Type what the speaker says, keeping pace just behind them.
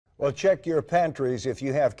Well, check your pantries if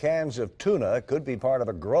you have cans of tuna. It could be part of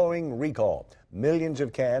a growing recall. Millions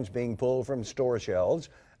of cans being pulled from store shelves.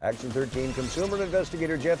 Action 13 consumer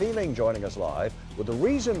investigator Jeff Ealing joining us live with the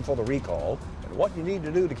reason for the recall and what you need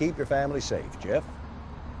to do to keep your family safe. Jeff?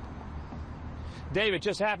 Dave, it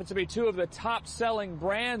just happens to be two of the top-selling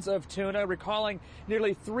brands of tuna, recalling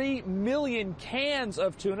nearly 3 million cans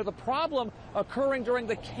of tuna. The problem occurring during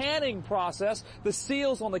the canning process. The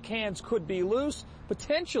seals on the cans could be loose,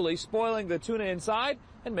 potentially spoiling the tuna inside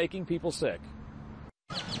and making people sick.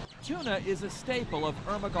 Tuna is a staple of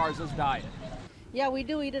Irma Garza's diet. Yeah, we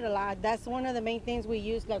do eat it a lot. That's one of the main things we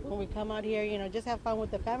use, like when we come out here, just have fun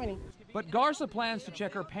with the family. But Garza plans to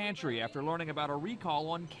check her pantry after learning about a recall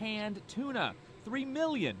on canned tuna. 3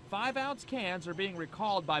 million 5-ounce cans are being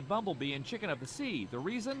recalled by Bumblebee and Chicken of the Sea. The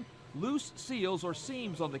reason? Loose seals or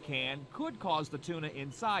seams on the can could cause the tuna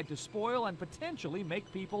inside to spoil and potentially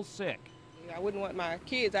make people sick. I wouldn't want my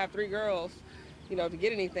kids, I have 3 girls, to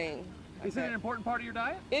get anything. Is it an important part of your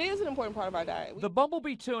diet? It is an important part of our diet. The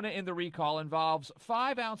Bumblebee tuna in the recall involves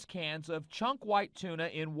 5-ounce cans of chunk white tuna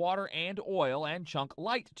in water and oil and chunk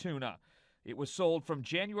light tuna. It was sold from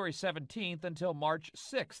January 17th until March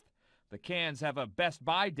 6th. The cans have a best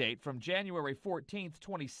buy date from January 14th,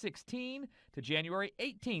 2016 to January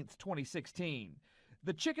 18th, 2016.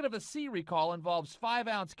 The Chicken of the Sea recall involves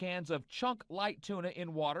 5-ounce cans of chunk light tuna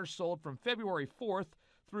in water sold from February 4th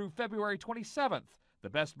through February 27th. The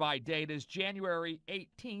best buy date is January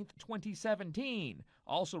 18th, 2017.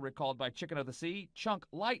 Also recalled by Chicken of the Sea, chunk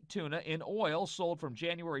light tuna in oil sold from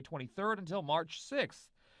January 23rd until March 6th.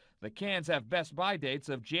 The cans have best buy dates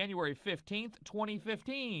of January 15th,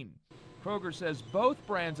 2015. Kroger says both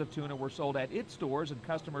brands of tuna were sold at its stores and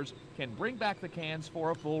customers can bring back the cans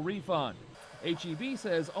for a full refund. H-E-B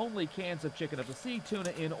says only cans of Chicken of the Sea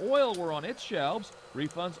tuna in oil were on its shelves.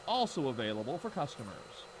 Refunds also available for customers.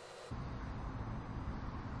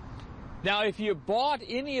 Now, if you bought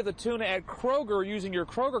any of the tuna at Kroger using your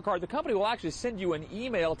Kroger card, the company will actually send you an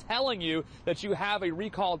email telling you that you have a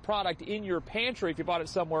recalled product in your pantry if you bought it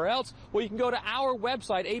somewhere else. Well, you can go to our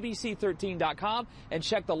website, abc13.com, and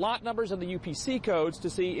check the lot numbers and the UPC codes to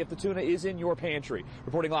see if the tuna is in your pantry.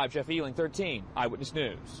 Reporting live, Jeff Ealing, 13 Eyewitness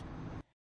News.